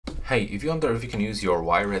Hey, if you wonder if you can use your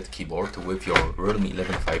wired keyboard with your Realme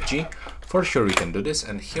 11 5G, for sure you can do this.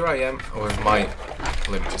 And here I am with my,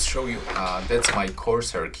 let me just show you, that's my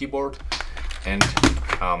Corsair keyboard. And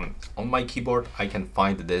on my keyboard I can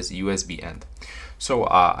find this USB end. So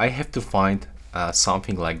I have to find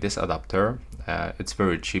something like this adapter. It's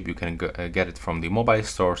very cheap. You can get it from the mobile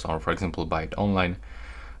stores, or for example buy it online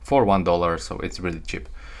for $1, so it's really cheap.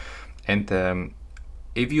 And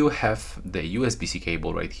if you have the USB-C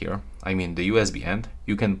cable right here, I mean the USB end,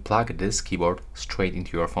 you can plug this keyboard straight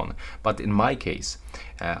into your phone. But in my case,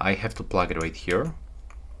 I have to plug it right here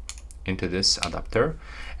into this adapter.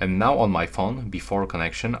 And now on my phone, before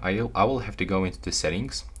connection, I will have to go into the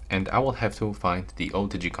settings and I will have to find the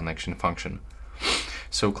OTG connection function.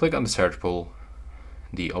 So click on the search pool,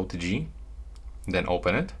 the OTG, then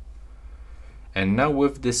open it. And now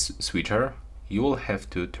with this switcher, you will have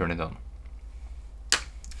to turn it on.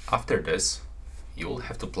 After this, you will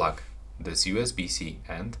have to plug this USB-C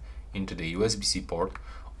end into the USB-C port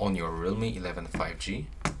on your Realme 11 5G.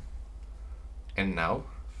 And now,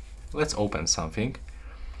 let's open something.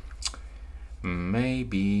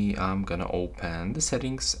 Maybe I'm gonna open the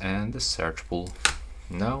settings and the search pool.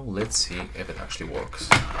 Now let's see if it actually works.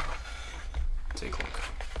 Take a look.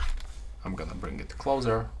 I'm gonna bring it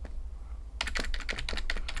closer.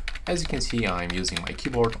 As you can see, I'm using my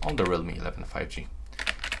keyboard on the Realme 11 5G.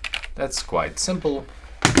 That's quite simple.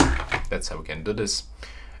 That's how we can do this.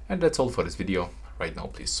 And that's all for this video. Right now,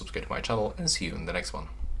 please subscribe to my channel and see you in the next one.